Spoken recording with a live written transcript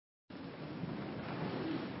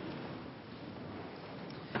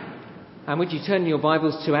And would you turn your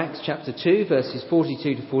Bibles to Acts chapter 2, verses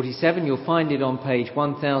 42 to 47? You'll find it on page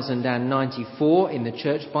 1094 in the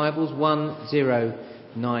Church Bibles,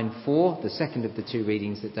 1094, the second of the two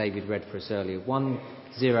readings that David read for us earlier.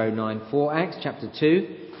 1094, Acts chapter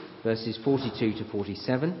 2, verses 42 to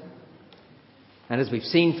 47. And as we've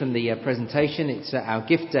seen from the presentation, it's our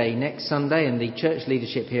gift day next Sunday, and the church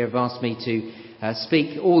leadership here have asked me to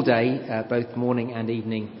speak all day, both morning and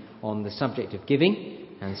evening, on the subject of giving.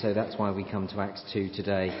 And so that's why we come to Acts 2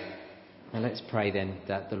 today. And let's pray then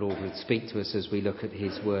that the Lord would speak to us as we look at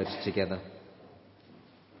his word together.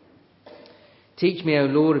 Teach me, O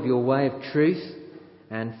Lord, of your way of truth,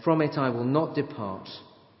 and from it I will not depart,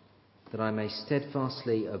 that I may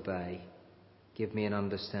steadfastly obey. Give me an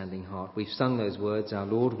understanding heart. We've sung those words, our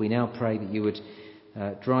Lord. We now pray that you would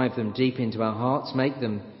drive them deep into our hearts, make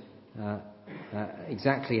them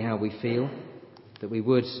exactly how we feel, that we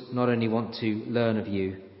would not only want to learn of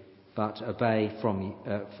you, but obey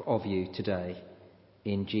of you today.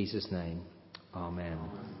 In Jesus' name, amen.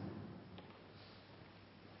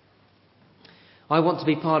 I want to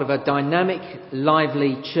be part of a dynamic,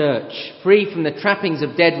 lively church, free from the trappings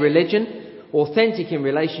of dead religion, authentic in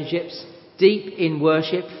relationships, deep in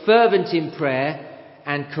worship, fervent in prayer,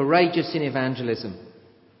 and courageous in evangelism.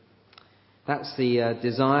 That's the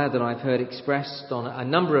desire that I've heard expressed on a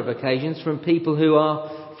number of occasions from people who are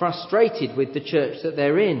frustrated with the church that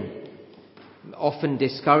they're in, often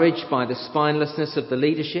discouraged by the spinelessness of the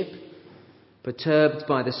leadership, perturbed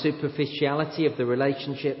by the superficiality of the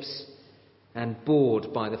relationships, and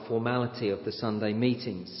bored by the formality of the Sunday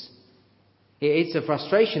meetings. It's a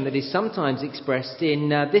frustration that is sometimes expressed in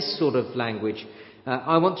this sort of language.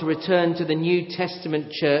 I want to return to the New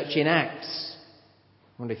Testament church in Acts.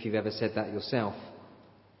 I wonder if you've ever said that yourself.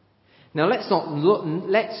 Now let's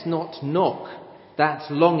not knock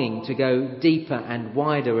that longing to go deeper and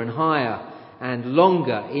wider and higher and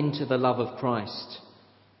longer into the love of Christ.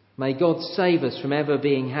 May God save us from ever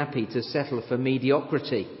being happy to settle for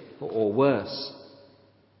mediocrity or worse.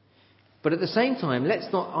 But at the same time,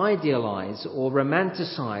 let's not idealise or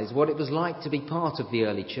romanticise what it was like to be part of the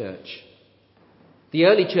early church. The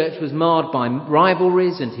early church was marred by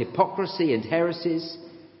rivalries and hypocrisy and heresies.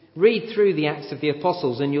 Read through the Acts of the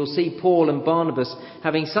Apostles and you'll see Paul and Barnabas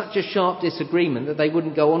having such a sharp disagreement that they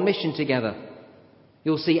wouldn't go on mission together.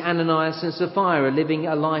 You'll see Ananias and Sapphira living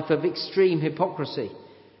a life of extreme hypocrisy.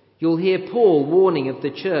 You'll hear Paul warning of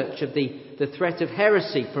the church of the threat of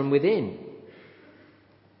heresy from within.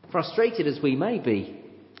 Frustrated as we may be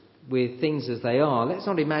with things as they are, let's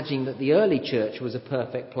not imagine that the early church was a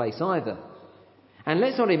perfect place either. And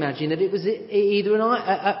let's not imagine that it was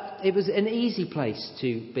an easy place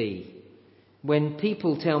to be. When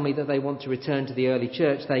people tell me that they want to return to the early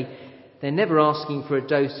church, they're never asking for a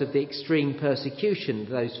dose of the extreme persecution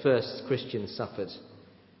those first Christians suffered.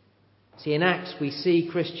 See, in Acts we see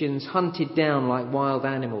Christians hunted down like wild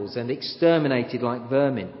animals and exterminated like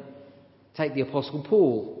vermin. Take the Apostle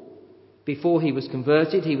Paul. Before he was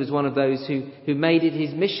converted, he was one of those who made it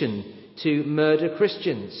his mission to murder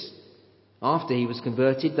Christians. After he was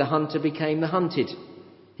converted, the hunter became the hunted.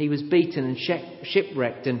 He was beaten and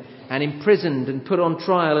shipwrecked and imprisoned and put on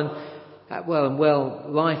trial. And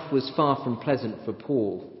life was far from pleasant for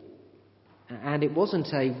Paul. And it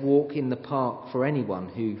wasn't a walk in the park for anyone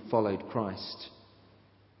who followed Christ.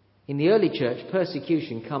 In the early church,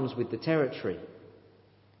 persecution comes with the territory.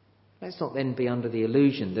 Let's not then be under the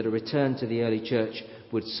illusion that a return to the early church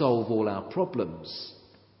would solve all our problems.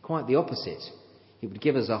 Quite the opposite. It would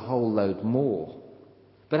give us a whole load more.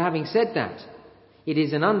 But having said that, it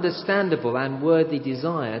is an understandable and worthy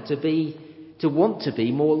desire to want to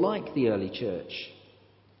be more like the early church.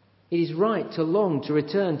 It is right to long to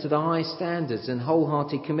return to the high standards and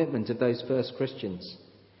wholehearted commitment of those first Christians.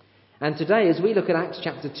 And today, as we look at Acts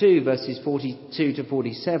chapter 2, verses 42 to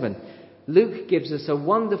 47, Luke gives us a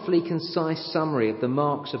wonderfully concise summary of the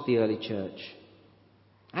marks of the early church.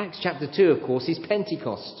 Acts chapter 2, of course, is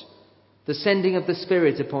Pentecost, the sending of the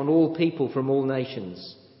Spirit upon all people from all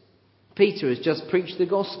nations. Peter has just preached the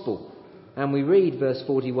gospel, and we read verse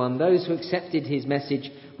 41, those who accepted his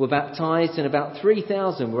message were baptized, and about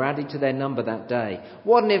 3,000 were added to their number that day.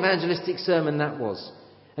 What an evangelistic sermon that was.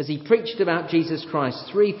 As he preached about Jesus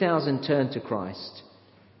Christ, 3,000 turned to Christ.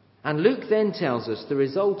 And Luke then tells us the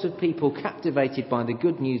result of people captivated by the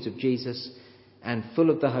good news of Jesus and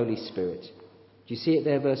full of the Holy Spirit. Do you see it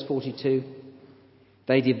there, verse 42?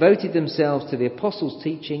 They devoted themselves to the apostles'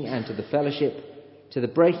 teaching and to the fellowship, to the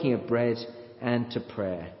breaking of bread and to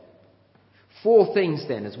prayer. 4 things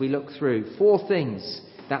then, as we look through, 4 things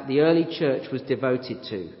that the early church was devoted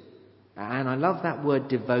to. And I love that word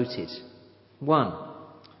devoted. 1,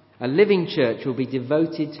 A living church will be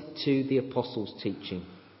devoted to the apostles' teaching.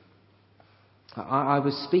 I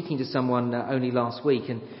was speaking to someone only last week,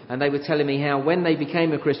 and they were telling me how when they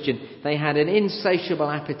became a Christian, they had an insatiable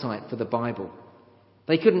appetite for the Bible.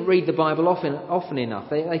 They couldn't read the Bible often enough.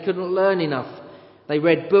 They couldn't learn enough. They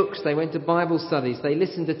read books, they went to Bible studies, they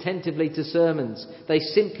listened attentively to sermons. They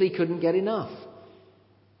simply couldn't get enough.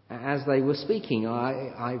 As they were speaking,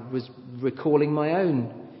 I was recalling my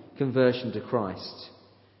own conversion to Christ.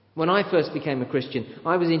 When I first became a Christian,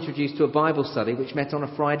 I was introduced to a Bible study which met on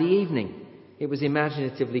a Friday evening. It was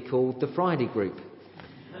imaginatively called the Friday Group.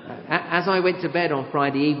 As I went to bed on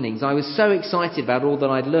Friday evenings, I was so excited about all that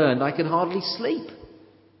I'd learned, I could hardly sleep.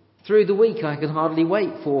 Through the week, I could hardly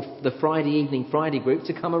wait for the Friday evening Friday Group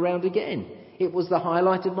to come around again. It was the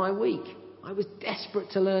highlight of my week. I was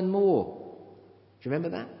desperate to learn more. Do you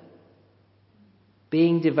remember that?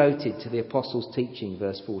 Being devoted to the apostles' teaching,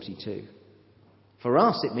 verse 42. For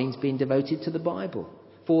us, it means being devoted to the Bible.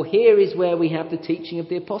 For here is where we have the teaching of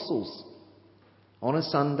the apostles. On a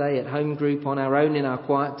Sunday, at home group, on our own in our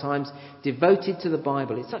quiet times, devoted to the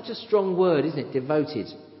Bible. It's such a strong word, isn't it? Devoted.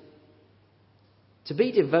 To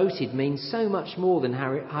be devoted means so much more than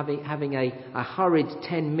having a hurried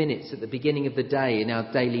 10 minutes at the beginning of the day in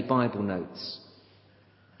our daily Bible notes.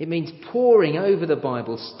 It means poring over the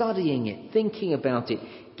Bible, studying it, thinking about it,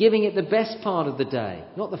 giving it the best part of the day,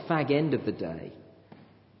 not the fag end of the day.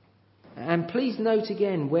 And please note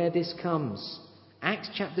again where this comes. Acts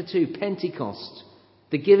chapter 2, Pentecost,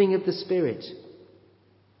 the giving of the Spirit.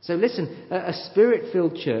 So listen, a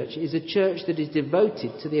Spirit-filled church is a church that is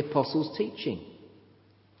devoted to the apostles' teaching.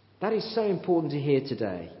 That is so important to hear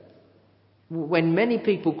today. When many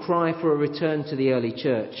people cry for a return to the early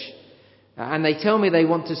church, and they tell me they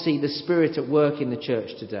want to see the Spirit at work in the church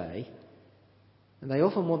today, and they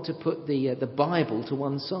often want to put the Bible to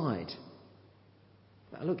one side.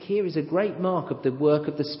 But look, here is a great mark of the work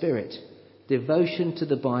of the Spirit. Devotion to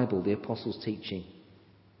the Bible, the apostles' teaching.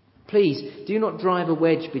 Please, do not drive a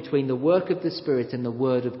wedge between the work of the Spirit and the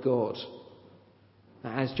Word of God.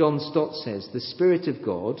 As John Stott says, the Spirit of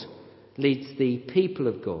God leads the people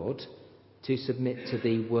of God to submit to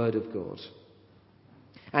the Word of God.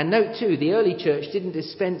 And note too, the early church didn't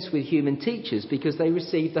dispense with human teachers because they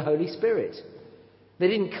received the Holy Spirit. They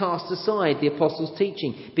didn't cast aside the apostles'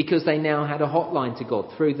 teaching because they now had a hotline to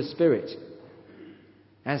God through the Spirit.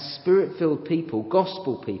 As Spirit-filled people,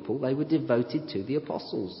 gospel people, they were devoted to the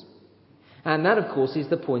apostles. And that, of course, is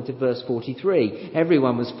the point of verse 43.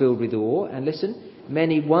 Everyone was filled with awe, and listen,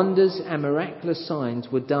 many wonders and miraculous signs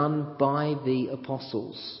were done by the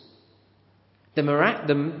apostles. The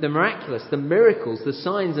miraculous, the miracles, the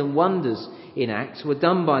signs and wonders in Acts were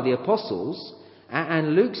done by the apostles,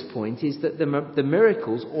 and Luke's point is that the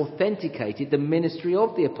miracles authenticated the ministry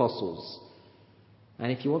of the apostles.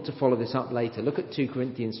 And if you want to follow this up later, look at 2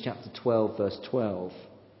 Corinthians chapter 12, verse 12.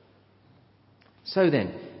 So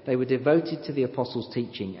then, they were devoted to the apostles'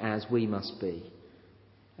 teaching as we must be.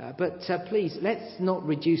 But please, let's not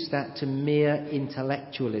reduce that to mere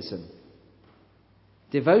intellectualism.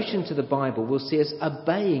 Devotion to the Bible will see us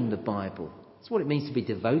obeying the Bible. That's what it means to be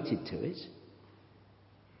devoted to it.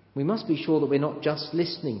 We must be sure that we're not just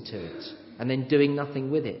listening to it and then doing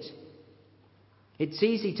nothing with it. It's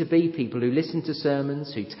easy to be people who listen to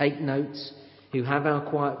sermons, who take notes, who have our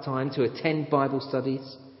quiet time, to attend Bible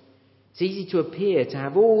studies. It's easy to appear to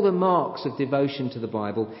have all the marks of devotion to the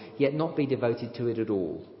Bible, yet not be devoted to it at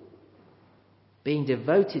all. Being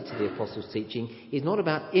devoted to the apostles' teaching is not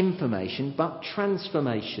about information, but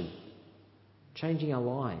transformation. Changing our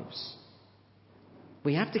lives.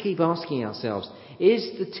 We have to keep asking ourselves,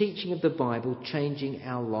 is the teaching of the Bible changing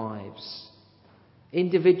our lives?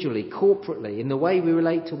 Individually, corporately, in the way we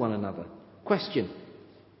relate to one another. Question: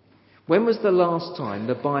 when was the last time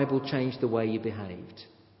the Bible changed the way you behaved?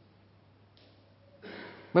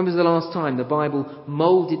 When was the last time the Bible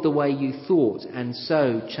moulded the way you thought and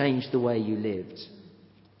so changed the way you lived?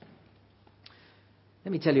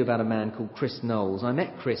 Let me tell you about a man called Chris Knowles. I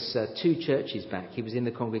met Chris 2 churches back. He was in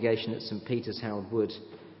the congregation at St Peter's, Harold Wood.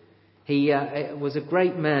 He was a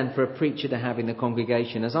great man for a preacher to have in the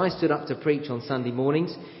congregation. As I stood up to preach on Sunday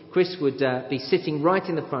mornings, Chris would be sitting right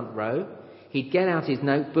in the front row. He'd get out his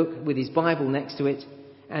notebook with his Bible next to it,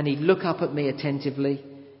 and he'd look up at me attentively.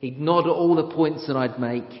 He'd nod at all the points that I'd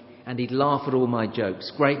make, and he'd laugh at all my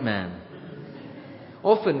jokes. Great man.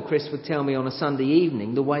 Often Chris would tell me on a Sunday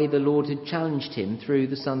evening the way the Lord had challenged him through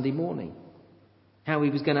the Sunday morning. How he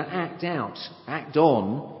was going to act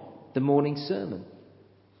on the morning sermon.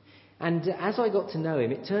 And as I got to know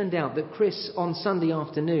him, it turned out that Chris on Sunday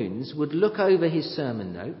afternoons would look over his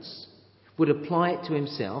sermon notes, would apply it to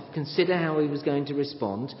himself, consider how he was going to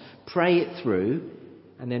respond, pray it through,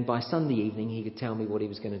 and then by Sunday evening he could tell me what he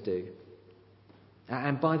was going to do.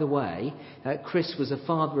 And by the way, Chris was a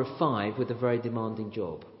father of 5 with a very demanding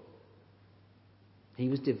job. He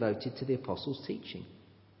was devoted to the apostles' teaching.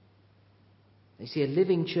 You see, a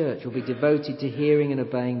living church will be devoted to hearing and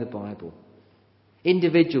obeying the Bible.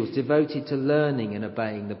 Individuals devoted to learning and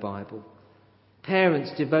obeying the Bible.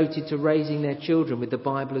 Parents devoted to raising their children with the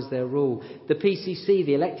Bible as their rule. The PCC,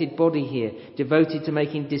 the elected body here, devoted to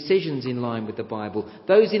making decisions in line with the Bible.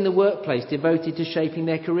 Those in the workplace devoted to shaping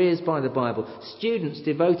their careers by the Bible. Students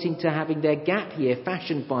devoting to having their gap year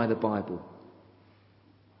fashioned by the Bible.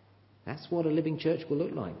 That's what a living church will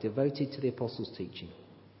look like, devoted to the apostles' teaching.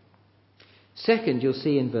 Second, you'll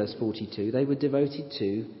see in verse 42, they were devoted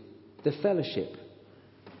to the fellowship.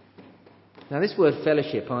 Now this word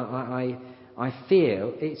fellowship, I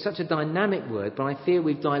fear, it's such a dynamic word, but I fear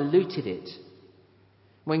we've diluted it.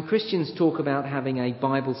 When Christians talk about having a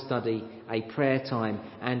Bible study, a prayer time,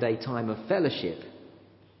 and a time of fellowship,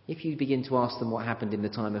 if you begin to ask them what happened in the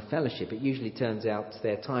time of fellowship, it usually turns out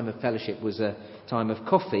their time of fellowship was a time of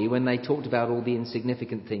coffee when they talked about all the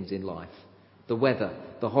insignificant things in life. The weather,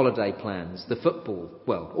 the holiday plans, the football.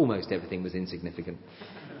 Well, almost everything was insignificant.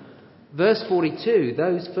 Verse 42,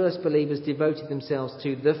 those first believers devoted themselves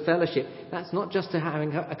to the fellowship. That's not just to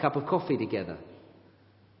having a cup of coffee together.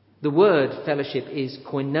 The word fellowship is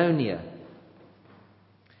koinonia.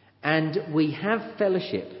 And we have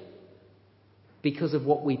fellowship because of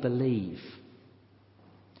what we believe.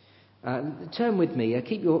 Turn with me,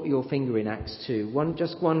 keep your finger in Acts 2,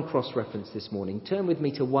 just one cross-reference this morning. Turn with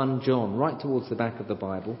me to 1 John, right towards the back of the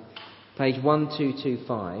Bible, page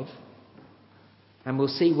 1225, and we'll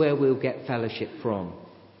see where we'll get fellowship from.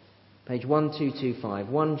 Page 1225,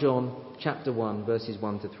 1 John chapter 1, verses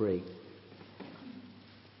 1 to 3.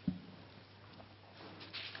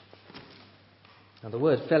 Now the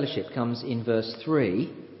word fellowship comes in verse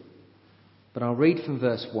 3, but I'll read from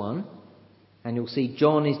verse 1. And you'll see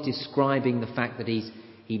John is describing the fact that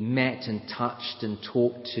he met and touched and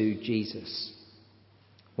talked to Jesus.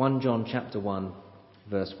 1 John chapter 1,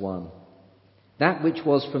 verse 1. That which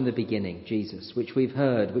was from the beginning, Jesus, which we've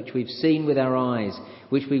heard, which we've seen with our eyes,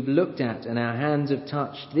 which we've looked at and our hands have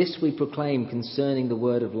touched, this we proclaim concerning the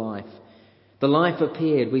word of life. The life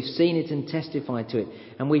appeared, we've seen it and testified to it,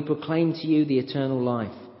 and we proclaim to you the eternal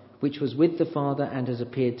life, which was with the Father and has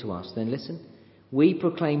appeared to us. Then listen. We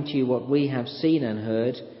proclaim to you what we have seen and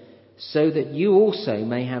heard, so that you also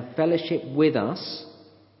may have fellowship with us,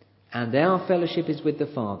 and our fellowship is with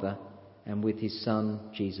the Father and with his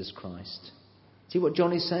Son, Jesus Christ. See what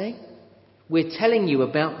John is saying? We're telling you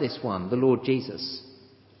about this one, the Lord Jesus,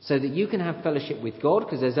 so that you can have fellowship with God,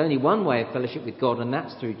 because there's only one way of fellowship with God, and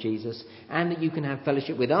that's through Jesus, and that you can have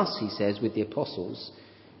fellowship with us, he says, with the apostles.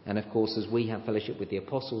 And of course, as we have fellowship with the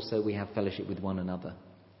apostles, so we have fellowship with one another.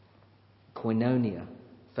 Koinonia,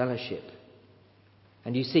 fellowship.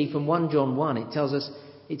 And you see from 1 John 1, it tells us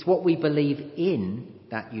it's what we believe in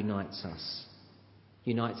that unites us.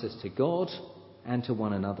 Unites us to God and to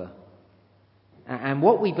one another. And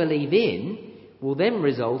what we believe in will then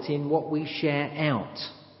result in what we share out.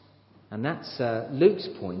 And that's Luke's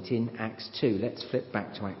point in Acts 2. Let's flip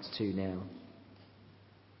back to Acts 2 now.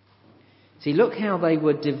 See, look how they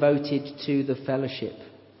were devoted to the fellowship.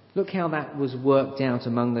 Look how that was worked out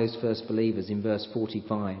among those first believers in verse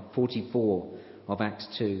 44 of Acts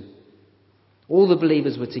 2. All the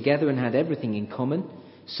believers were together and had everything in common.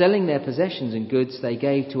 Selling their possessions and goods, they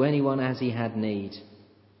gave to anyone as he had need.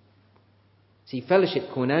 See, fellowship,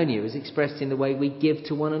 koinonia, is expressed in the way we give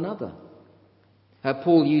to one another.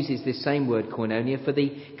 Paul uses this same word, koinonia, for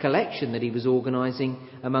the collection that he was organising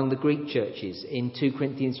among the Greek churches in 2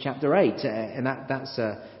 Corinthians chapter 8. And that's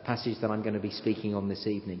a passage that I'm going to be speaking on this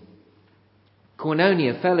evening.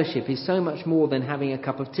 Koinonia, fellowship, is so much more than having a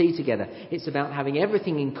cup of tea together. It's about having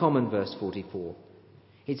everything in common, verse 44.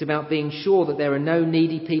 It's about being sure that there are no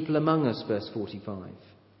needy people among us, verse 45.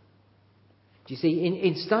 Do you see,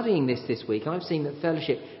 in studying this week, I've seen that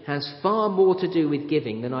fellowship has far more to do with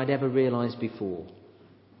giving than I'd ever realised before.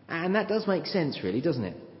 And that does make sense, really, doesn't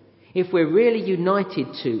it? If we're really united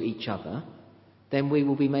to each other, then we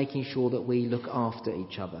will be making sure that we look after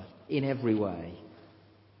each other in every way.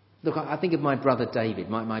 Look, I think of my brother David,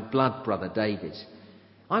 my blood brother David.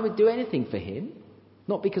 I would do anything for him,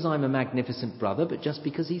 not because I'm a magnificent brother, but just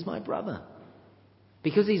because he's my brother.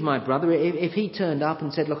 Because he's my brother, if he turned up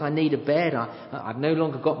and said, look, I need a bed, I've no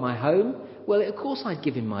longer got my home, well, of course I'd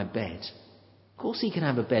give him my bed. Of course he can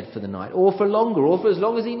have a bed for the night, or for longer, or for as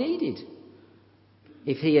long as he needed.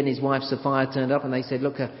 If he and his wife Sophia turned up and they said,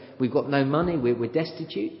 look, we've got no money, we're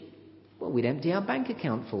destitute, Well, we'd empty our bank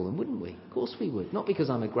account for them, wouldn't we? Of course we would. Not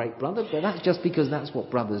because I'm a great brother, but that's just because that's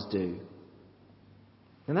what brothers do.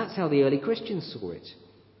 And that's how the early Christians saw it,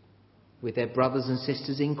 with their brothers and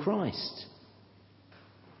sisters in Christ.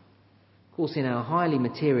 Of course, in our highly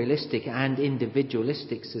materialistic and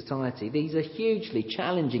individualistic society, these are hugely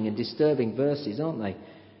challenging and disturbing verses, aren't they?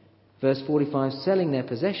 Verse 45, selling their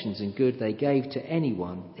possessions and good they gave to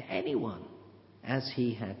anyone, as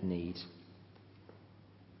he had need.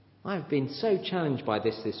 I've been so challenged by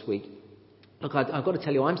this week. Look, I've got to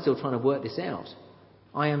tell you, I'm still trying to work this out.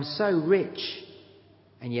 I am so rich,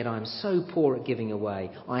 and yet I'm so poor at giving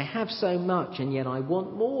away. I have so much, and yet I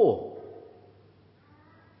want more.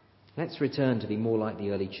 Let's return to be more like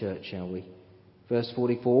the early church, shall we? Verse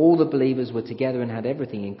 44, all the believers were together and had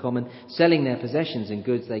everything in common, selling their possessions and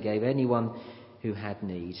goods they gave anyone who had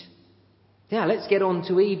need. Now, let's get on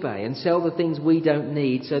to eBay and sell the things we don't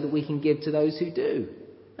need so that we can give to those who do.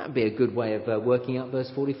 That would be a good way of working out verse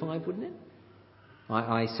 45, wouldn't it?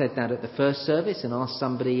 I said that at the first service and asked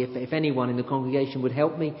somebody if anyone in the congregation would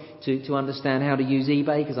help me to understand how to use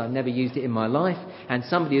eBay, because I've never used it in my life. And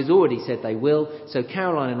somebody has already said they will. So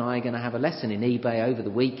Caroline and I are going to have a lesson in eBay over the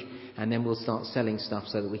week, and then we'll start selling stuff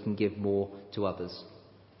so that we can give more to others.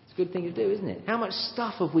 It's a good thing to do, isn't it? How much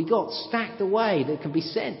stuff have we got stacked away that can be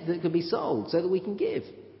sent, that can be sold so that we can give?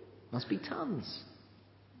 Must be tons.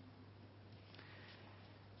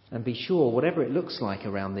 And be sure, whatever it looks like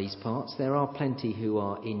around these parts, there are plenty who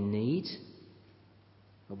are in need.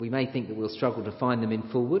 We may think that we'll struggle to find them in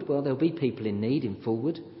Fulwood. Well, there'll be people in need in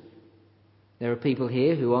Fulwood. There are people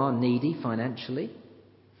here who are needy financially.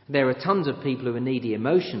 There are tons of people who are needy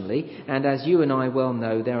emotionally. And as you and I well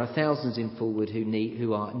know, there are thousands in Fulwood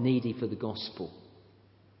who are needy for the gospel.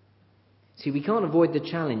 See, we can't avoid the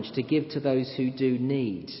challenge to give to those who do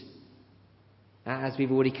need. As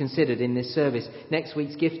we've already considered in this service, next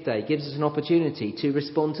week's gift day gives us an opportunity to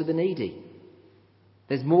respond to the needy.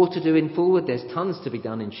 There's more to do in Fulwood. There's tons to be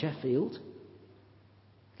done in Sheffield.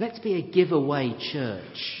 Let's be a giveaway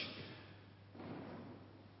church.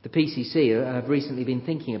 The PCC have recently been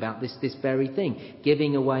thinking about this very thing.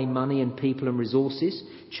 Giving away money and people and resources.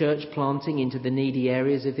 Church planting into the needy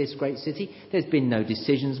areas of this great city. There's been no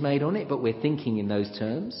decisions made on it, but we're thinking in those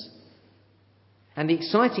terms. And the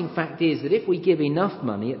exciting fact is that if we give enough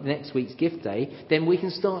money at next week's gift day, then we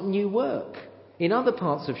can start new work in other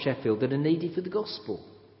parts of Sheffield that are needy for the gospel.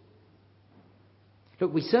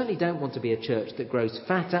 Look, we certainly don't want to be a church that grows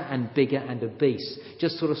fatter and bigger and obese,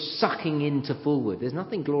 just sort of sucking into Fulwood. There's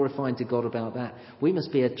nothing glorifying to God about that. We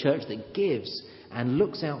must be a church that gives and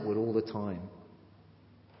looks outward all the time.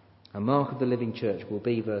 A mark of the living church will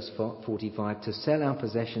be, verse 45, to sell our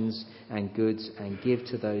possessions and goods and give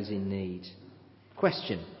to those in need.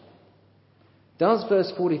 Question. Does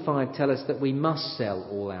verse 45 tell us that we must sell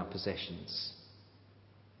all our possessions?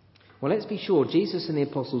 Well, let's be sure Jesus and the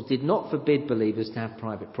apostles did not forbid believers to have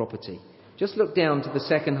private property. Just look down to the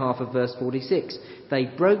second half of verse 46. They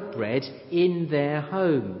broke bread in their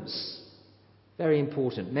homes. Very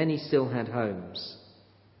important. Many still had homes.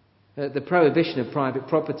 The prohibition of private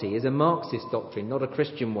property is a Marxist doctrine, not a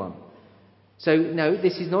Christian one. So, no,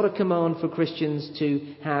 this is not a command for Christians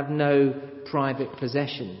to have no private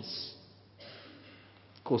possessions.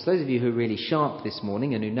 Of course, those of you who are really sharp this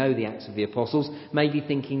morning and who know the Acts of the Apostles may be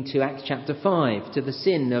thinking to Acts chapter 5, to the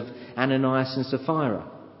sin of Ananias and Sapphira.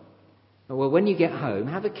 Well, when you get home,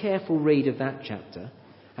 have a careful read of that chapter,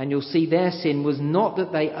 and you'll see their sin was not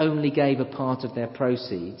that they only gave a part of their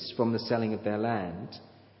proceeds from the selling of their land,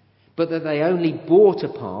 but that they only bought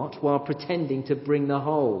a part while pretending to bring the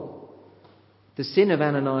whole. The sin of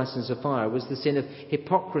Ananias and Sapphira was the sin of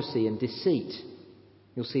hypocrisy and deceit.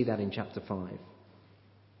 You'll see that in chapter 5.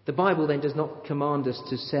 The Bible then does not command us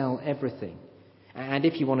to sell everything. And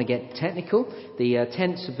if you want to get technical, the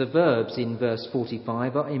tense of the verbs in verse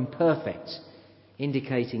 45 are imperfect,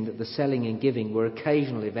 indicating that the selling and giving were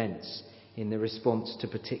occasional events in the response to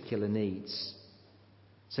particular needs.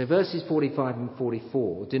 So verses 45 and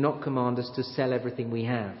 44 do not command us to sell everything we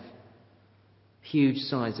have. Huge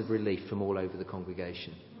sighs of relief from all over the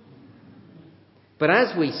congregation. But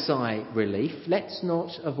as we sigh relief, let's not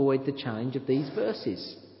avoid the challenge of these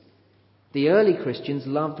verses. The early Christians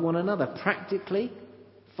loved one another practically,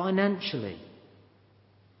 financially.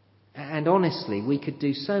 And honestly, we could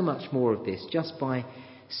do so much more of this just by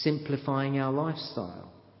simplifying our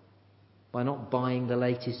lifestyle. By not buying the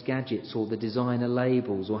latest gadgets or the designer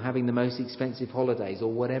labels or having the most expensive holidays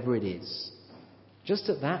or whatever it is. Just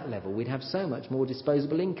at that level, we'd have so much more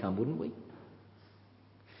disposable income, wouldn't we?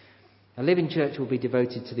 A living church will be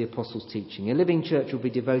devoted to the apostles' teaching. A living church will be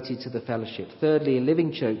devoted to the fellowship. Thirdly, a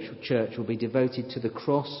living church will be devoted to the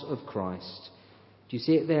cross of Christ. Do you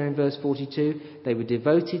see it there in verse 42? They were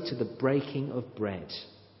devoted to the breaking of bread.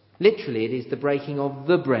 Literally, it is the breaking of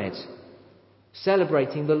the bread.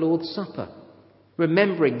 Celebrating the Lord's Supper.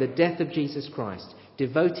 Remembering the death of Jesus Christ.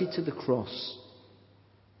 Devoted to the cross.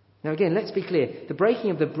 Now again, let's be clear. The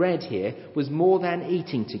breaking of the bread here was more than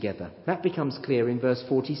eating together. That becomes clear in verse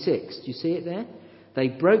 46. Do you see it there? They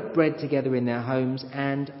broke bread together in their homes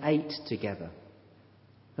and ate together.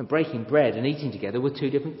 And breaking bread and eating together were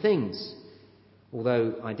two different things.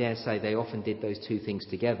 Although I dare say they often did those two things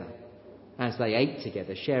together. As they ate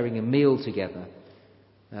together, sharing a meal together,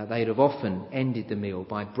 they'd have often ended the meal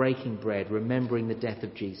by breaking bread, remembering the death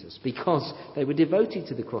of Jesus, because they were devoted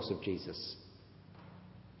to the cross of Jesus.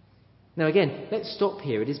 Now again, let's stop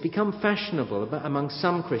here. It has become fashionable among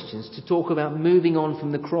some Christians to talk about moving on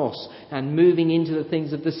from the cross and moving into the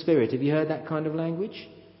things of the Spirit. Have you heard that kind of language?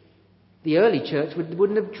 The early church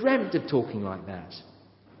wouldn't have dreamt of talking like that,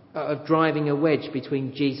 of driving a wedge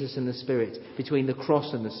between Jesus and the Spirit, between the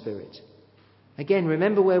cross and the Spirit. Again,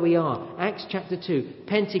 remember where we are. Acts chapter 2,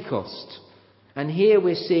 Pentecost. And here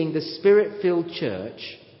we're seeing the Spirit-filled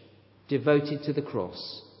church devoted to the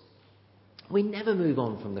cross. We never move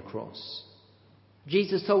on from the cross.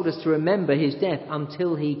 Jesus told us to remember his death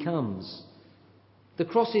until he comes. The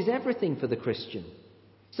cross is everything for the Christian.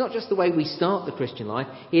 It's not just the way we start the Christian life,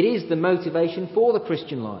 it is the motivation for the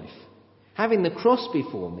Christian life. Having the cross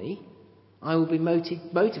before me, I will be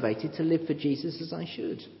motivated to live for Jesus as I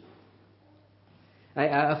should.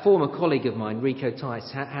 A former colleague of mine, Rico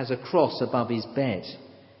Tice, has a cross above his bed.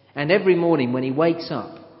 And every morning when he wakes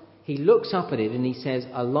up, he looks up at it and he says,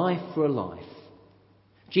 a life for a life.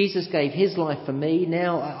 Jesus gave his life for me.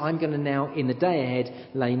 Now I'm going to in the day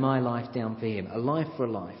ahead, lay my life down for him. A life for a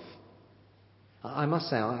life. I must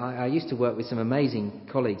say, I used to work with some amazing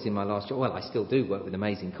colleagues in my last job. Well, I still do work with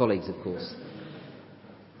amazing colleagues, of course.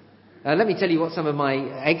 Let me tell you what some of my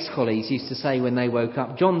ex-colleagues used to say when they woke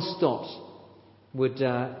up. John Stott would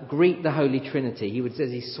greet the Holy Trinity. He would say,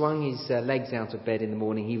 as he swung his legs out of bed in the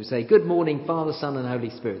morning, he would say, "Good morning, Father, Son and Holy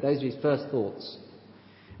Spirit." Those were his first thoughts.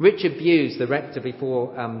 Richard Bewes, the rector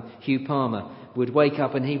before Hugh Palmer, would wake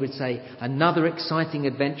up and he would say, "Another exciting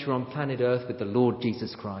adventure on planet Earth with the Lord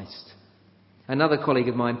Jesus Christ." Another colleague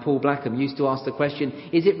of mine, Paul Blackham, used to ask the question,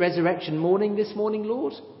 "Is it resurrection morning this morning,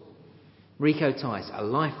 Lord?" Rico Tice, "A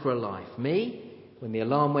life for a life." Me? When the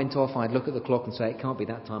alarm went off, I'd look at the clock and say, "It can't be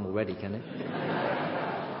that time already, can it?"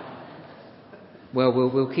 Well,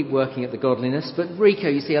 we'll keep working at the godliness. But Rico,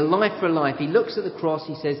 you see, a life for a life. He looks at the cross,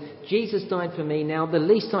 he says, Jesus died for me, now the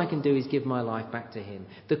least I can do is give my life back to him.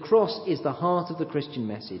 The cross is the heart of the Christian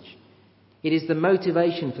message. It is the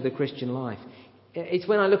motivation for the Christian life. It's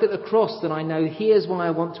when I look at the cross that I know here's why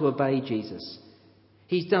I want to obey Jesus.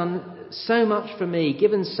 He's done so much for me,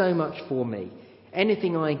 given so much for me.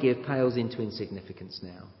 Anything I give pales into insignificance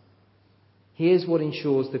now. Here's what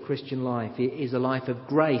ensures the Christian life. It is a life of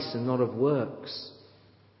grace and not of works.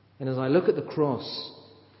 And as I look at the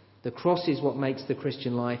cross is what makes the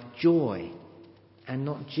Christian life joy and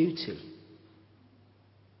not duty.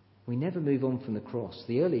 We never move on from the cross.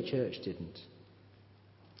 The early church didn't.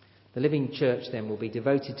 The living church then will be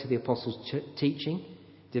devoted to the apostles' teaching,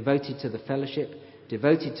 devoted to the fellowship,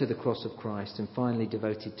 devoted to the cross of Christ, and finally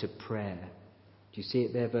devoted to prayer. Do you see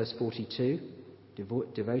it there, verse 42?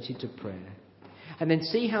 Devoted to prayer. And then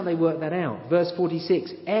see how they work that out. Verse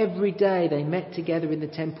 46, every day they met together in the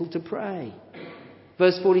temple to pray.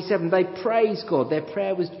 Verse 47, they praised God. Their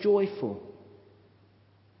prayer was joyful.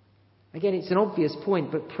 Again, it's an obvious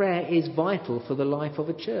point, but prayer is vital for the life of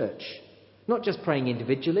a church. Not just praying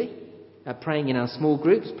individually, praying in our small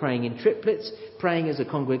groups, praying in triplets, praying as a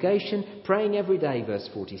congregation, praying every day, verse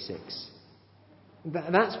 46.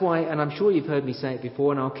 That's why, and I'm sure you've heard me say it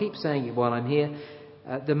before, and I'll keep saying it while I'm here,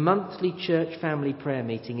 the monthly church family prayer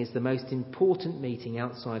meeting is the most important meeting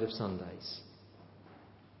outside of Sundays.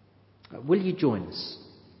 Will you join us?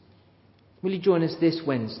 Will you join us this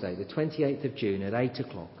Wednesday, the 28th of June at 8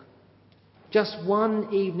 o'clock? Just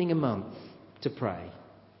one evening a month to pray.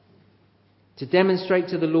 To demonstrate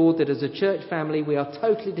to the Lord that as a church family we are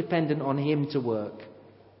totally dependent on him to work.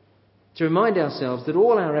 To remind ourselves that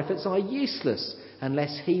all our efforts are useless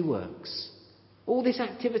unless he works. All this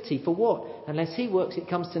activity for what? Unless he works, it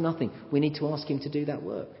comes to nothing. We need to ask him to do that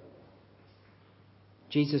work.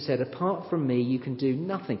 Jesus said, apart from me, you can do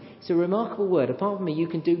nothing. It's a remarkable word. Apart from me, you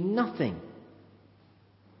can do nothing.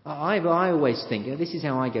 I always think, this is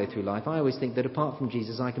how I go through life, I always think that apart from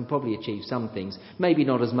Jesus, I can probably achieve some things. Maybe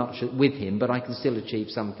not as much with him, but I can still achieve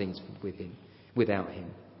some things with him, without him.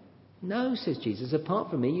 No, says Jesus, apart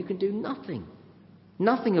from me you can do nothing.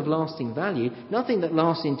 Nothing of lasting value, nothing that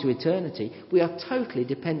lasts into eternity. We are totally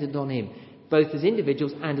dependent on him, both as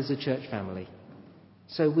individuals and as a church family.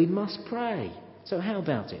 So we must pray. So how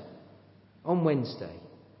about it? On Wednesday,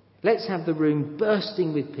 let's have the room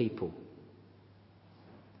bursting with people.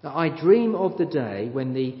 I dream of the day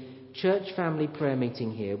when the church family prayer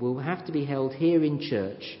meeting here will have to be held here in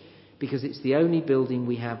church because it's the only building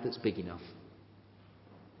we have that's big enough.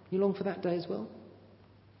 You long for that day as well?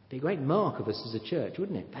 Be a great mark of us as a church,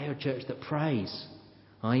 wouldn't it? They are a church that prays.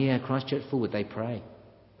 Oh yeah, Christ Church Forward, they pray.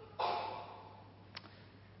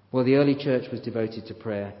 Well, the early church was devoted to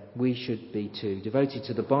prayer. We should be too. Devoted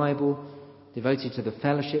to the Bible, devoted to the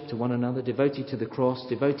fellowship to one another, devoted to the cross,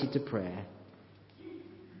 devoted to prayer.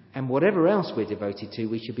 And whatever else we're devoted to,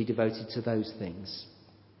 we should be devoted to those things.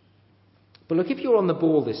 But look, if you're on the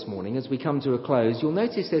ball this morning as we come to a close, you'll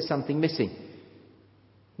notice there's something missing.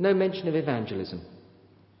 No mention of evangelism.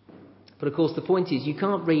 But of course the point is you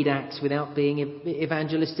can't read Acts without being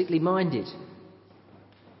evangelistically minded.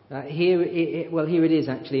 Here it is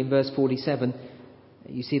actually in verse 47.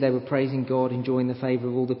 You see they were praising God, enjoying the favour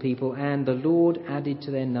of all the people, and the Lord added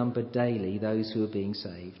to their number daily those who were being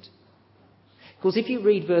saved. Of course, if you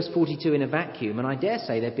read verse 42 in a vacuum, and I dare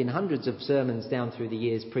say there have been hundreds of sermons down through the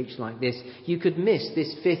years preached like this, you could miss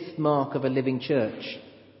this fifth mark of a living church.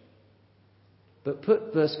 But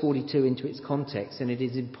put verse 42 into its context and it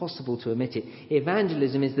is impossible to omit it.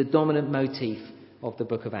 Evangelism is the dominant motif of the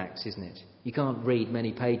book of Acts, isn't it? You can't read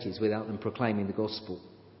many pages without them proclaiming the gospel.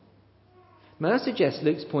 May I suggest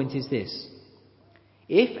Luke's point is this.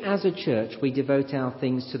 If as a church we devote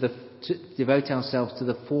ourselves to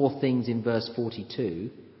the four things in verse 42,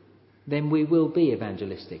 then we will be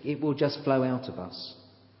evangelistic. It will just flow out of us.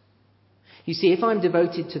 You see, if I'm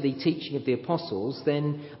devoted to the teaching of the apostles,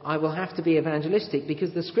 then I will have to be evangelistic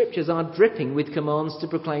because the scriptures are dripping with commands to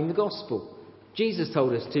proclaim the gospel. Jesus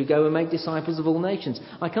told us to go and make disciples of all nations.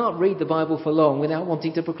 I can't read the Bible for long without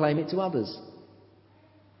wanting to proclaim it to others.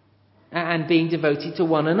 And being devoted to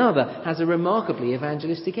one another has a remarkably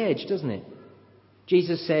evangelistic edge, doesn't it?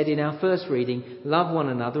 Jesus said in our first reading, love one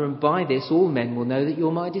another, and by this all men will know that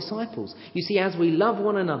you're my disciples. You see, as we love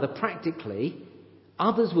one another practically,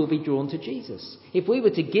 others will be drawn to Jesus. If we were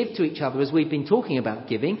to give to each other as we've been talking about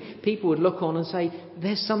giving, people would look on and say,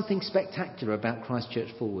 there's something spectacular about Christ Church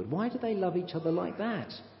Forward. Why do they love each other like that?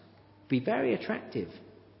 It'd be very attractive.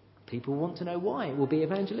 People want to know why. It will be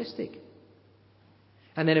evangelistic.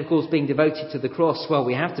 And then, of course, being devoted to the cross, well,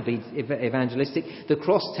 we have to be evangelistic. The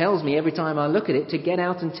cross tells me every time I look at it to get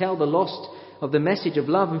out and tell the lost of the message of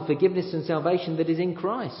love and forgiveness and salvation that is in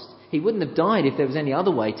Christ. He wouldn't have died if there was any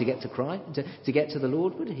other way to get to Christ, to get to the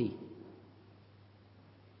Lord, would he?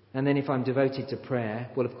 And then if I'm devoted to prayer,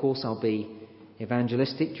 well, of course I'll be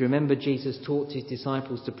evangelistic. Do you remember Jesus taught his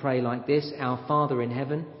disciples to pray like this? Our Father in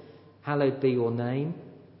heaven, hallowed be your name,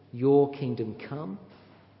 your kingdom come.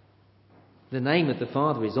 The name of the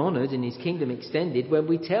Father is honoured and his kingdom extended when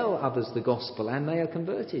we tell others the gospel and they are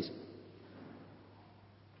converted.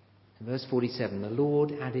 In verse 47, the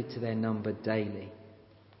Lord added to their number daily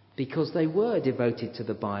because they were devoted to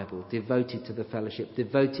the Bible, devoted to the fellowship,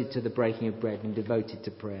 devoted to the breaking of bread and devoted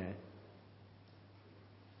to prayer.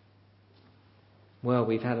 Well,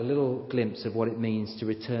 we've had a little glimpse of what it means to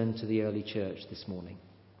return to the early church this morning.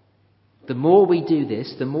 The more we do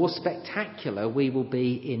this, the more spectacular we will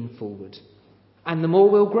be in Forward. And the more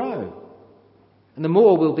we'll grow. And the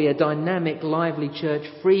more we'll be a dynamic, lively church,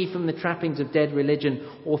 free from the trappings of dead religion,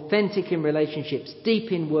 authentic in relationships,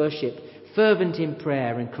 deep in worship, fervent in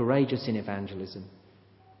prayer and courageous in evangelism.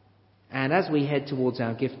 And as we head towards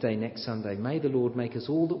our gift day next Sunday, may the Lord make us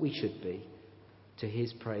all that we should be to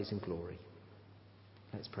his praise and glory.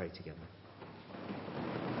 Let's pray together.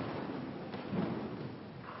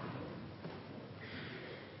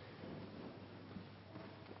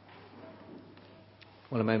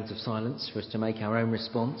 Well, a moment of silence for us to make our own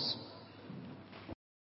response.